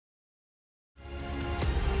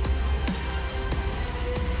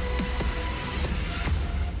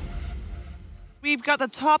we've got the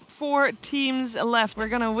top 4 teams left. We're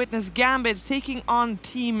gonna witness GAMBIT taking on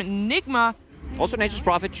Team NIGMA. Also, Nature's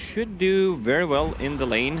Prophet should do very well in the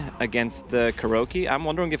lane against KaraoKe. I'm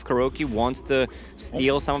wondering if KaraoKe wants to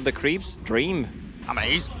steal some of the creeps. Dream. I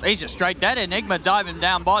mean, he's just straight dead. NIGMA diving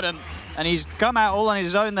down bottom, and he's come out all on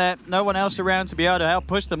his own there. No one else around to be able to help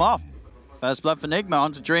push them off. First blood for NIGMA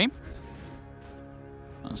onto Dream.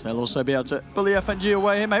 As they'll also be able to bully FNG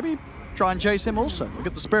away here, maybe try and chase him also. Look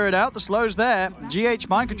at the Spirit out, the slow's there. GH,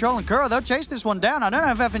 Mind Control, and Kuro, they'll chase this one down. I don't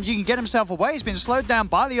know if FNG can get himself away. He's been slowed down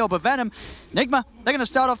by the Orb of Venom. NIGMA, they're going to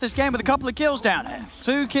start off this game with a couple of kills down here.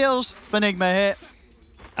 2 kills for NIGMA here.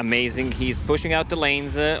 Amazing, he's pushing out the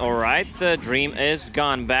lanes. All right, the Dream is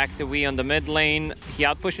gone. Back to We on the mid lane. He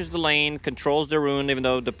outpushes the lane, controls the rune, even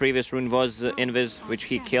though the previous rune was Invis, which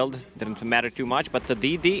he killed. Didn't matter too much, but the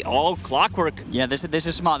DD, all clockwork. Yeah, this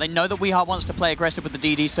is smart. They know that Weehart wants to play aggressive with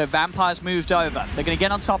the DD, so Vampire's moved over. They're going to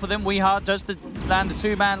get on top of them. Weehart does land the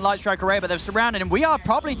 2-man Light Strike array, but they've surrounded him. Weehart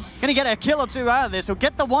probably going to get a kill or 2 out of this. He'll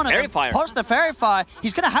get the one of them. Pops the Fairy Fire.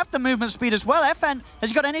 He's going to have the movement speed as well. FN,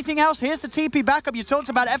 has he got anything else? Here's the TP backup. You talked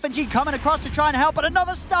about FNG coming across to try and help, but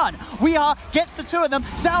another stun. Weehart gets the 2 of them,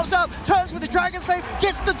 salves up, turns with the Dragon Slave,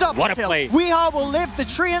 gets the double what a kill. play. Weehart will live. The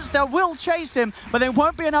Treants, they will chase him, but they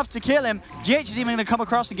won't be enough to kill him. GH is even going to come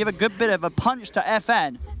across and give a good bit of a punch to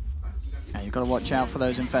FN. Now you've got to watch out for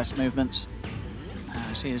those Infest movements.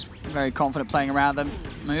 He is very confident playing around them.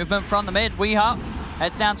 Movement from the mid. Weehart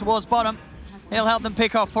heads down towards bottom. He'll help them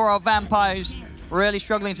pick off poor old Vampire, who's really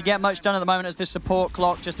struggling to get much done at the moment as this support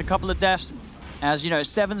clock. Just a couple of deaths. As you know,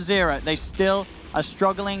 7-0. They still are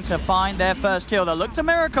struggling to find their first kill. They'll look to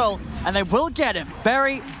Miracle, and they will get him.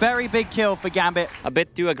 Very, very big kill for GAMBIT. A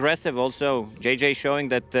bit too aggressive also. JJ showing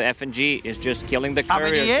that the FNG is just killing the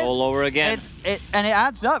couriers all over again. And it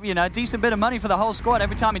adds up, you know, a decent bit of money for the whole squad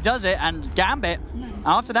every time he does it. And GAMBIT,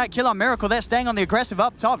 after that kill on Miracle, they're staying on the aggressive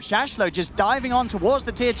up top. Shashlo just diving on towards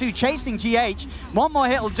the tier 2, chasing GH. One more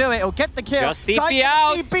hit will do it. He'll get the kill. Just TP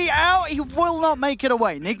out. TP out. He will not make it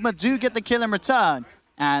away. NIGMA do get the kill in return.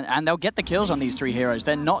 And they'll get the kills on these 3 heroes.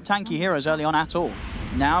 They're not tanky heroes early on at all.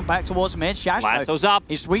 Now back towards mid. Shashlo. Lasso's up.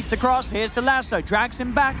 He sweeps across. Here's the lasso. Drags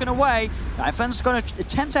him back and away. FN's going to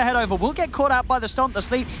attempt to head over. Will get caught out by the Stomp the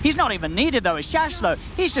Sleep. He's not even needed though. It's Shashlo.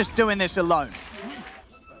 He's just doing this alone.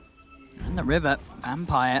 And the river,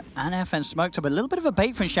 Vampire and FN smoked up. A little bit of a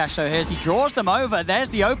bait from Shashlo here as he draws them over. There's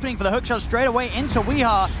the opening for the hookshot straight away into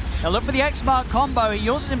Weehart. They'll look for the X-Mark combo. He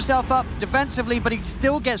uses himself up defensively, but he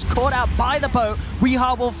still gets caught out by the boat.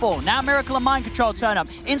 Weehart will fall. Now Miracle and Mind Control turn up.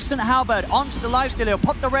 Instant Halberd onto the lifesteal. He'll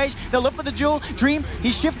pop the rage. They'll look for the jewel. Dream,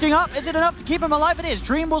 he's shifting up. Is it enough to keep him alive? It is.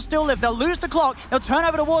 Dream will still live. They'll lose the clock. They'll turn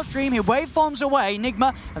over towards Dream. He waveforms away.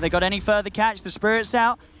 NIGMA, have they got any further catch? The Spirit's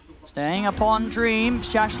out. Staying upon Dream.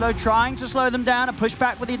 Shashlo trying to slow them down. A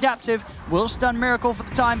pushback with the adaptive. Will stun Miracle for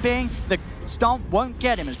the time being. The Stomp won't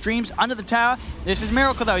get him as Dream's under the tower. This is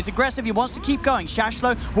Miracle though. He's aggressive. He wants to keep going.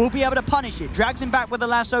 Shashlo will be able to punish it. Drags him back with the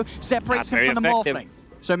lasso. Separates him from the morphling.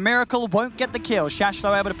 So Miracle won't get the kill.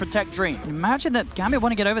 Shashlo able to protect Dream. Imagine that GAMBIT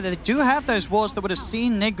want to get over there. They do have those wards that would have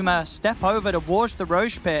seen NIGMA step over towards the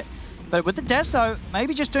Roche pit. But with the Deso,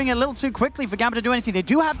 maybe just doing it a little too quickly for GAMBIT to do anything. They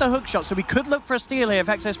do have the hook shot, so we could look for a steal here if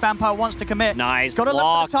XS Vampire wants to commit. Nice Got to look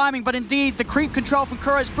for the timing, but indeed, the creep control from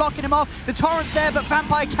Kuro is blocking him off. The Torrent's there, but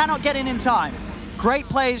Vampire cannot get in time. Great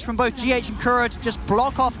plays from both GH and Kuro to just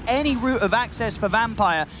block off any route of access for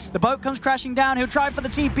Vampire. The boat comes crashing down. He'll try for the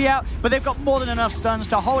TP out, but they've got more than enough stuns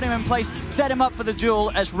to hold him in place, set him up for the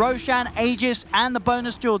duel as Roshan, Aegis, and the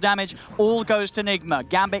bonus duel damage all goes to NIGMA.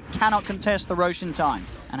 GAMBIT cannot contest the Roshan time.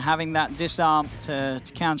 And having that disarm to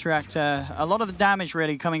counteract a lot of the damage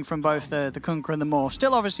really coming from both the Kunkka and the Morph.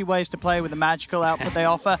 Still obviously ways to play with the magical output they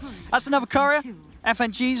offer. That's another courier.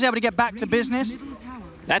 FNG's able to get back to business.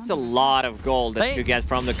 That's a lot of gold that you get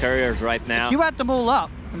from the couriers right now. If you add them all up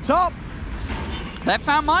on top, they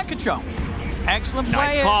found Mind Control. Excellent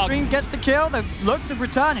play. Nice. Dream gets the kill. They look to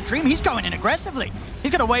return, and Dream, he's going in aggressively.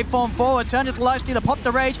 He's going to waveform forward, turn into Lifestealer, pop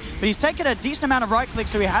the rage, but he's taken a decent amount of right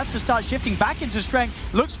clicks, so he has to start shifting back into strength.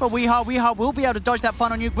 Looks for Weehart. Weehart will be able to dodge that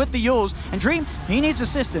funnel nuke with the Yules. And Dream, he needs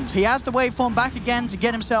assistance. He has to waveform back again to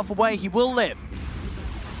get himself away. He will live.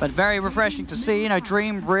 But very refreshing to see, you know,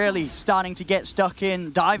 Dream really starting to get stuck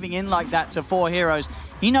in, diving in like that to 4 heroes.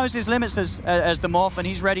 He knows his limits as the Morph, and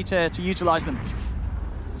he's ready to utilize them.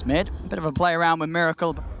 It's mid, a bit of a play around with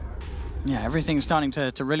Miracle. But yeah, everything's starting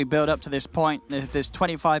to really build up to this point, this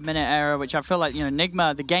 25-minute era, which I feel like, you know,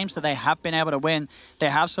 NIGMA, the games that they have been able to win, they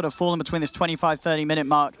have sort of fallen between this 25-30-minute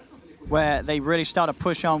mark where they really start to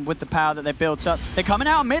push on with the power that they built up. They're coming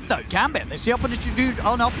out mid though, GAMBIT. They see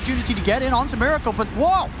an opportunity to get in onto Miracle, but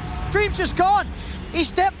whoa! Dream's just gone! He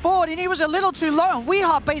stepped forward and he was a little too low, and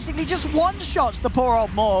WeHa basically just one-shots the poor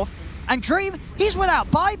old Morph. And Dream, he's without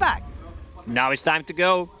buyback. Now it's time to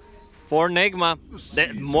go for NIGMA. The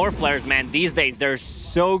Morph players, man, these days, they're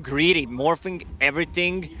so greedy, morphing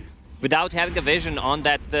everything without having a vision on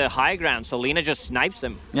that high ground, so Lina just snipes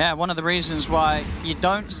them. Yeah, one of the reasons why you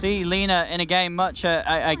don't see Lina in a game much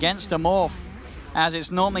against a Morph, as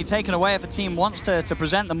it's normally taken away if a team wants to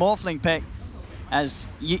present the Morphling pick, as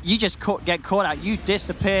you just get caught out, you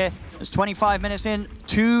disappear. There's 25 minutes in,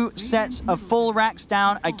 2 sets of full racks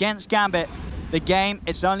down against GAMBIT. The game,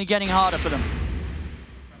 it's only getting harder for them.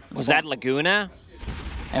 Was that Laguna?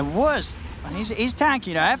 It was. And he's tanky,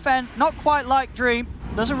 you know. FN, not quite like Dream,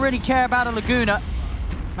 doesn't really care about a Laguna.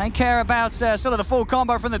 They care about sort of the full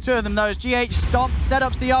combo from the two of them, though. GH stomp,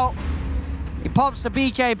 setups the ult. He pops the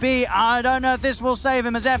BKB. I don't know if this will save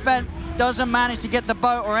him, as FN doesn't manage to get the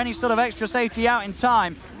boat or any sort of extra safety out in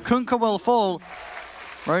time. Kunkka will fall.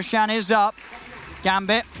 Roshan is up.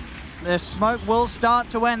 GAMBIT. The smoke will start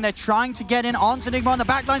to end. They're trying to get in onto NIGMA on the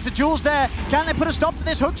back lines. The duel's there. Can they put a stop to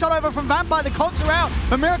this? Hook shot over from Vampire. The cogs are out.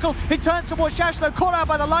 But Miracle, he turns towards Shashlo, caught out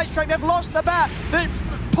by the light strike. They've lost the bat. The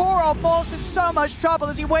poor old Morph's in so much trouble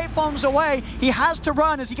as he waveforms away. He has to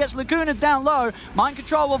run as he gets Laguna down low. Mind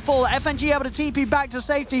control will fall. FNG able to TP back to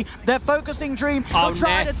safety. They're focusing Dream. They'll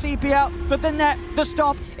try to TP out, but the net, the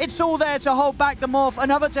stop, it's all there to hold back the Morph.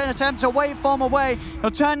 Another attempt to waveform away. He'll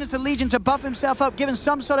turn into Legion to buff himself up, given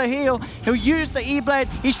some sort of heal. He'll use the E-Blade.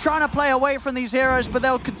 He's trying to play away from these heroes, but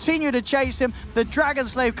they'll continue to chase him. The Dragon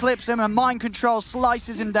Slave clips him, and Mind Control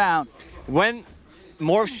slices him down. When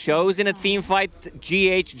Morph shows in a team fight,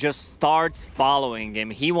 GH just starts following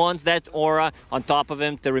him. He wants that aura on top of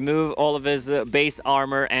him to remove all of his base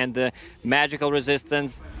armor and magical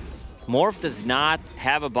resistance. Morph does not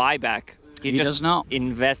have a buyback. He just does not.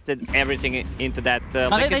 Invested everything into that.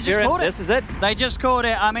 I think they just called it. This is it. They just called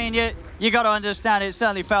it. I mean, you got to understand, it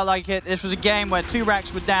certainly felt like it. This was a game where 2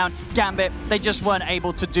 racks were down. GAMBIT, they just weren't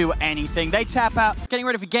able to do anything. They tap out. Getting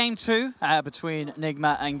ready for game 2 between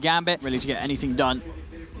NIGMA and GAMBIT. Really to get anything done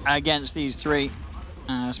against these 3.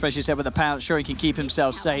 Especially said with the pounce, sure he can keep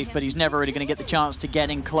himself safe, but he's never really going to get the chance to get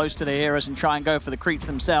in close to the heroes and try and go for the creep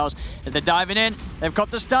themselves. As they're diving in, they've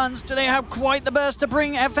got the stuns. Do they have quite the burst to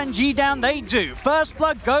bring FNG down? They do. First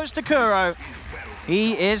blood goes to Kuro.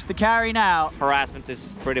 He is the carry now. Harassment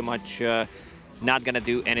is pretty much not going to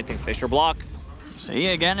do anything. Fisher block. See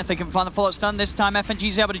again if they can find the full stun. This time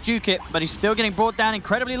FNG's able to juke it, but he's still getting brought down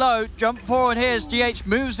incredibly low. Jump forward here as GH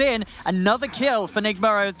moves in. Another kill for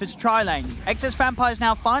NIGMA with this tri-lane. XS Vampire's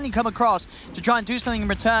now finally come across to try and do something in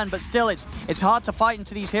return, but still it's hard to fight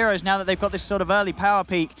into these heroes now that they've got this sort of early power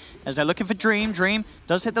peak as they're looking for Dream. Dream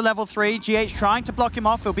does hit the level 3. GH trying to block him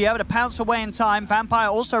off. He'll be able to pounce away in time. Vampire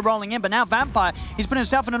also rolling in, but now Vampire, he's put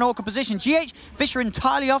himself in an awkward position. GH, Fisher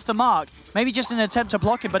entirely off the mark. Maybe just an attempt to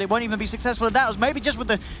block him, but it won't even be successful at that. It was maybe just with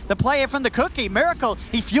the player from the cookie. Miracle,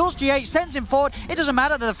 he fuels GH, sends him forward. It doesn't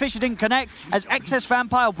matter that the Fisher didn't connect, as XS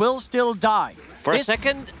Vampire will still die. For a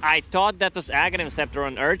second, I thought that was Aghanim Scepter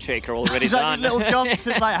on Earthshaker already it's done. Like these little jumps,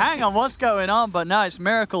 it's like, hang on, what's going on? But no, it's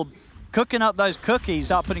Miracle cooking up those cookies,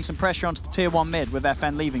 start putting some pressure onto the tier 1 mid with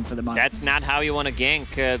FN leaving for the moment. That's not how you want to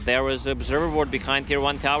gank. There was an observer ward behind tier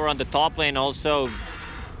 1 tower on the top lane also.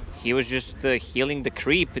 He was just healing the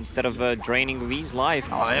creep instead of draining V's life.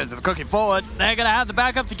 Oh, they're cooking forward. They're going to have the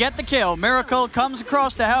backup to get the kill. Miracle comes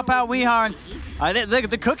across to help out WeHa. And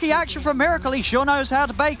the cookie action from Miracle, he sure knows how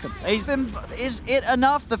to bake them. Is it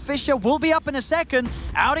enough? The Fisher will be up in a second.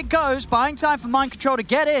 Out it goes, buying time for Mind Control to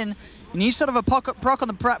get in. He needs sort of a proc on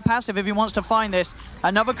the passive if he wants to find this.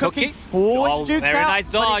 Another cookie. Oh, it's duked out, nice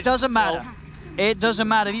dodge. But it doesn't matter. It doesn't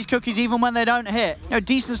matter. These cookies, even when they don't hit, you know,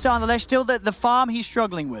 decent start on the left. Still, the farm he's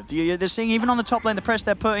struggling with. They're seeing even on the top lane, the press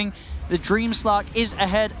they're putting. The Dream Slark is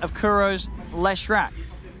ahead of Kuro's Leshrac.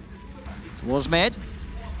 Towards mid,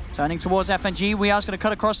 turning towards FNG. We are going to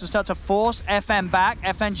cut across and start to force FN back.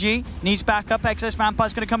 FNG needs backup. XS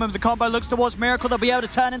Vampire's going to come in with the combo. Looks towards Miracle. They'll be able to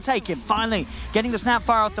turn and take him. Finally, getting the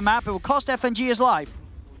Snapfire off the map. It will cost FNG his life.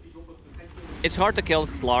 It's hard to kill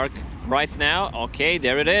Slark right now. Okay,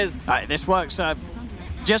 there it is. This works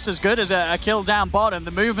just as good as a kill down bottom.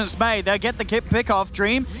 The movement's made. They'll get the pick off.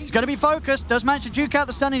 Dream, he's going to be focused. Does manage to juke out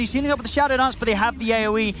the stun, and he's healing up with the Shadow Dance, but they have the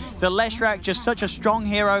AoE. The Leshrac, just such a strong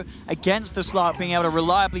hero against the Slark, being able to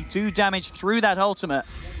reliably do damage through that ultimate.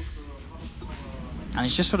 And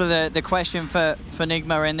it's just sort of the question for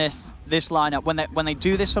NIGMA in this lineup when they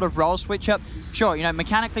do this sort of role switch up. Sure, you know,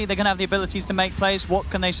 mechanically they're going to have the abilities to make plays. What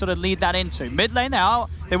can they sort of lead that into? Mid lane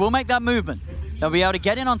they will make that movement. They'll be able to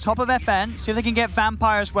get in on top of FN, see if they can get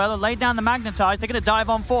Vampire as well, and lay down the Magnetize. They're going to dive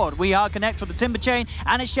on forward. We are connect with the Timber Chain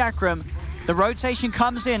and a Chakram. The rotation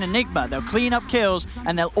comes in, Enigma, they'll clean up kills,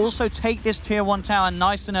 and they'll also take this tier 1 tower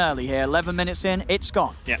nice and early here. 11 minutes in, it's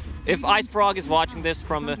gone. Yeah. If Ice Frog is watching this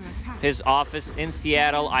from his office in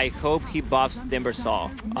Seattle, I hope he buffs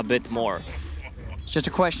Timbersaw a bit more. It's just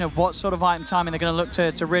a question of what sort of item timing they're going to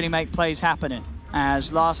look to really make plays happening.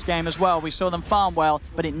 As last game as well, we saw them farm well,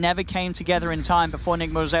 but it never came together in time before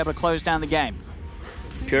Enigma was able to close down the game.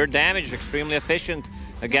 Pure damage, extremely efficient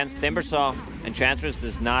against Timbersaw, Enchantress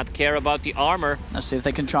does not care about the armor. Let's see if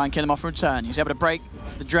they can try and kill him off return. He's able to break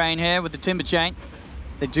the drain here with the Timber Chain.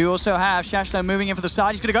 They do also have Shashlo moving in for the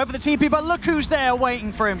side. He's going to go for the TP, but look who's there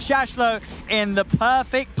waiting for him. Shashlo in the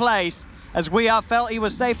perfect place, as we are felt he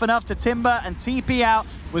was safe enough to Timber and TP out.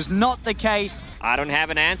 Was not the case. I don't have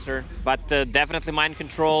an answer, but definitely Mind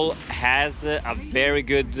Control has a very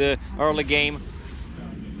good early game.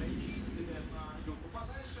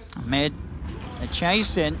 Mid, they're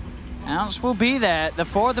chasing. Ounce will be there. The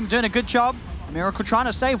four of them doing a good job. Miracle trying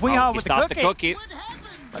to save Weehaw with the cookie.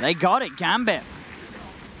 But they got it, Gambit.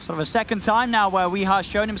 Sort of a second time now where Weehaw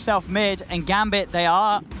shown himself mid, and Gambit, they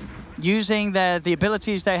are using the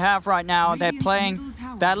abilities they have right now. They're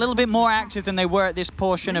a little bit more active than they were at this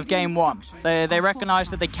portion of game 1. They recognize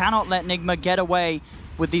that they cannot let NIGMA get away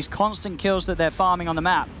with these constant kills that they're farming on the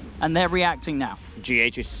map, and they're reacting now.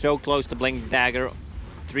 GH is so close to Blink Dagger,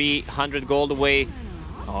 300 gold away.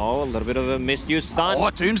 Oh, a little bit of a misused stun. Oh,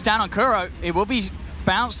 Doom's down on Kuro. It will be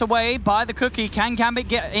bounced away by the cookie. Can Gambit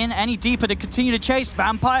get in any deeper to continue to chase?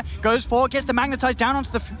 Vampire goes forward, gets the magnetized down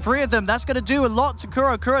onto the three of them. That's going to do a lot to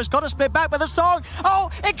Kuro. Kuro's got to split back with a song. Oh,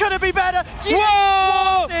 it couldn't be better.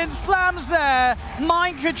 Whoa! In, slams there.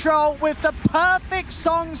 Mind Control with the perfect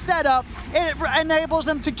song setup. It enables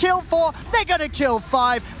them to kill 4. They're going to kill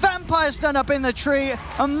 5. Vampire stand up in the tree.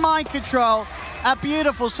 And Mind Control, a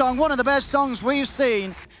beautiful song. One of the best songs we've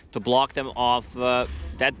seen. To block them off,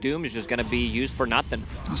 that Doom is just going to be used for nothing.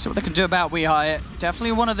 Let's see what they can do about Weehaw here.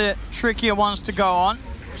 Definitely one of the trickier ones to go on.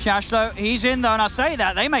 Shashlo, he's in though, and I say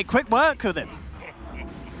that, they make quick work with him.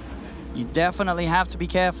 You definitely have to be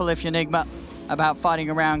careful if you're Nigma about fighting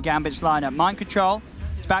around Gambit's lineup. Mind Control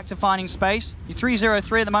is back to finding space. He's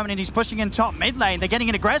 3-0-3 at the moment, and he's pushing in top mid lane. They're getting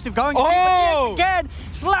in aggressive, going again,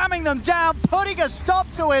 slamming them down, putting a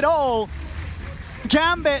stop to it all.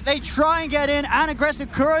 Gambit, they try and get in, and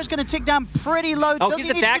aggressive. Kuro's going to tick down pretty low. Oh,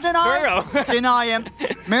 he's attacked Kuro. Deny him.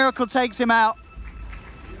 Miracle takes him out.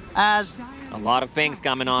 As a lot of pings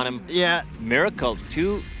coming on him. Yeah. Miracle,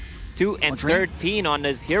 2 and 13 on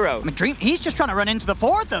his hero. I mean, Dream, he's just trying to run into the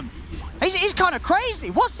 4 of them. He's kind of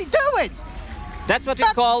crazy. What's he doing? That's what we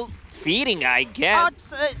call feeding, I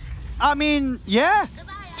guess. I mean, yeah,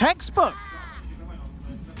 textbook.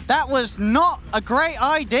 That was not a great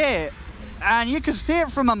idea. And you can see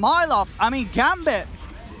it from a mile off. I mean, Gambit,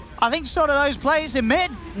 I think sort of those plays in mid,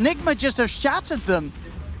 Nigma just have shattered them.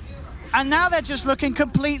 And now they're just looking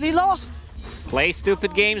completely lost. Play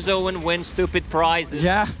stupid games, Owen, win stupid prizes.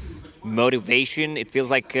 Yeah. Motivation, it feels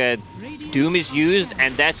like Doom is used,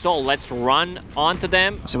 and that's all. Let's run onto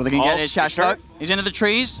them. So what they can get is Shashlo. He's into the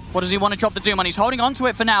trees. What does he want to drop the Doom on? He's holding onto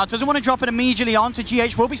it for now. Doesn't want to drop it immediately onto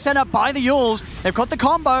GH. Will be set up by the Yules. They've got the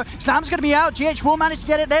combo. Slam's going to be out. GH will manage to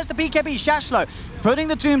get it. There's the BKB. Shashlo putting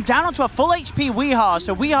the Doom down onto a full HP Weehaw.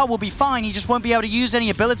 So Weehaw will be fine. He just won't be able to use any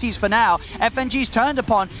abilities for now. FNG's turned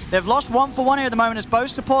upon. They've lost 1-for-1 here at the moment as both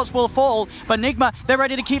supports will fall. But Nigma, they're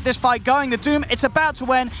ready to keep this fight going. The Doom, it's about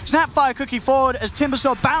to end. Snapfire cookie forward as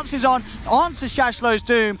Timbersaw bounces onto Shashlo's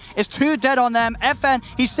Doom. It's 2 dead on them. FN,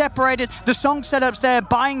 he's separated. The song setup's there,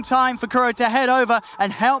 buying time for Kuro to head over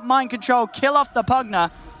and help Mind Control kill off the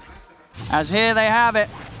Pugner. As here they have it.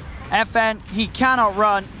 FN, he cannot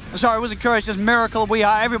run. Sorry, it wasn't Kuro, it's just Miracle.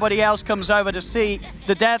 Everybody else comes over to see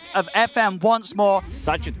the death of FN once more.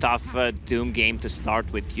 Such a tough Doom game to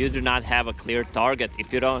start with. You do not have a clear target.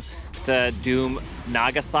 If you don't Doom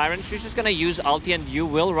Naga Siren, she's just going to use ulti and you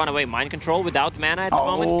will run away. Mind Control without mana at the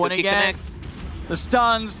moment. And again, the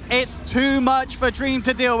stuns, it's too much for Dream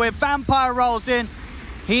to deal with. Vampire rolls in.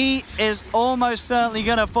 He is almost certainly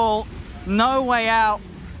going to fall. No way out.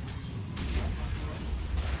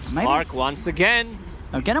 Mark once again.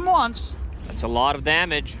 They'll get him once. That's a lot of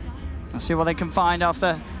damage. Let's see what they can find off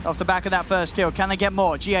the back of that first kill. Can they get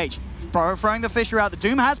more? GH throwing the Fisher out. The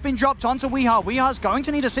Doom has been dropped onto Weehaw. Weehaw's going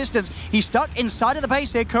to need assistance. He's stuck inside of the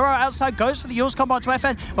base here. Kuro outside goes for the Yules combo to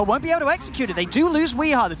FN, but won't be able to execute it. They do lose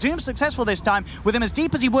Weehaw. The Doom's successful this time. With him as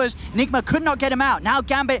deep as he was, Nigma could not get him out. Now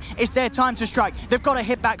Gambit, it's their time to strike. They've got to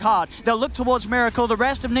hit back hard. They'll look towards Miracle. The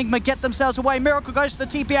rest of Nigma get themselves away. Miracle goes to the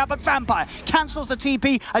TP out, but Vampire cancels the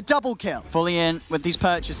TP. A double kill. Fully in with these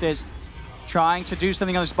purchases. trying to do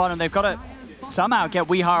something on this bottom. They've got to somehow get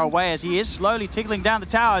Weehar away as he is slowly tickling down the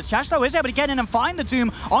towers. Shashlo is able to get in and find the Doom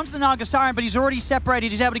onto the Naga Siren, but he's already separated.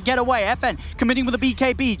 He's able to get away. FN committing with a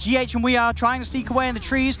BKB. GH and Weehar trying to sneak away in the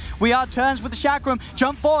trees. Weehar turns with the Chakram.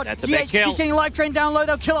 Jump forward. That's a big kill. He's getting life drain down low.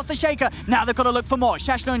 They'll kill off the Shaker. Now they've got to look for more.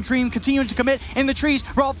 Shashlo and Dream continuing to commit in the trees.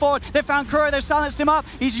 Roll forward. They found Kuro. They've silenced him up.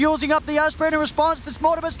 He's using up the Earthspirit in response. The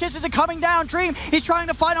Smortibus kisses are coming down. Dream, he's trying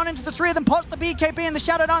to fight on into the three of them. Pots the BKB in the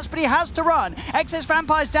Shadow Dance, but he has to run. Excess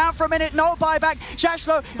Vampire's down for a minute. No buyback.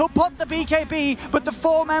 Shashlo, he'll pop the BKB, but the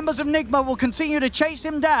 4 members of NIGMA will continue to chase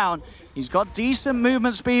him down. He's got decent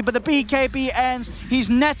movement speed, but the BKB ends. He's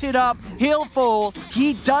netted up. He'll fall.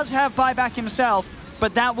 He does have buyback himself,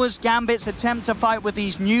 but that was GAMBIT's attempt to fight with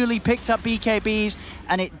these newly picked up BKBs,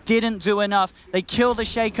 and it didn't do enough. They kill the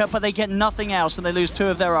Shaker, but they get nothing else, and they lose 2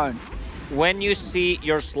 of their own. When you see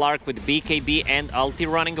your Slark with BKB and ulti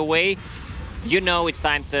running away, you know it's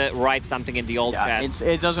time to write something in the old chat.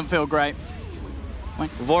 It doesn't feel great.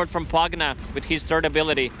 Vord from Pogna with his third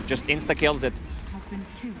ability just insta-kills it.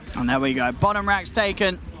 And there we go. Bottom rack's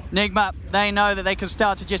taken. NIGMA, they know that they can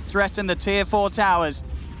start to just threaten the tier 4 towers.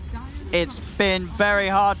 It's been very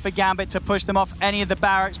hard for GAMBIT to push them off any of the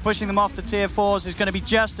barracks. Pushing them off the tier 4s is going to be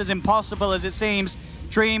just as impossible as it seems.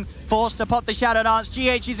 Dream forced to pop the Shadow Dance.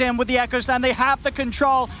 GH is in with the Echo Slam. They have the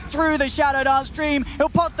control through the Shadow Dance. Dream, he'll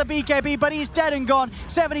pop the BKB, but he's dead and gone.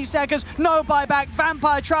 70 seconds, no buyback.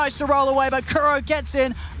 Vampire tries to roll away, but Kuro gets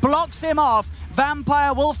in, blocks him off.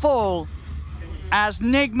 Vampire will fall as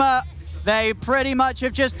NIGMA, they pretty much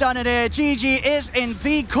have just done it here. GG is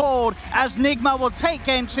indeed called as NIGMA will take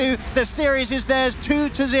game 2. The series is theirs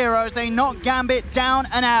 2-0 as they knock GAMBIT down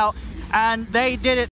and out, and they did it.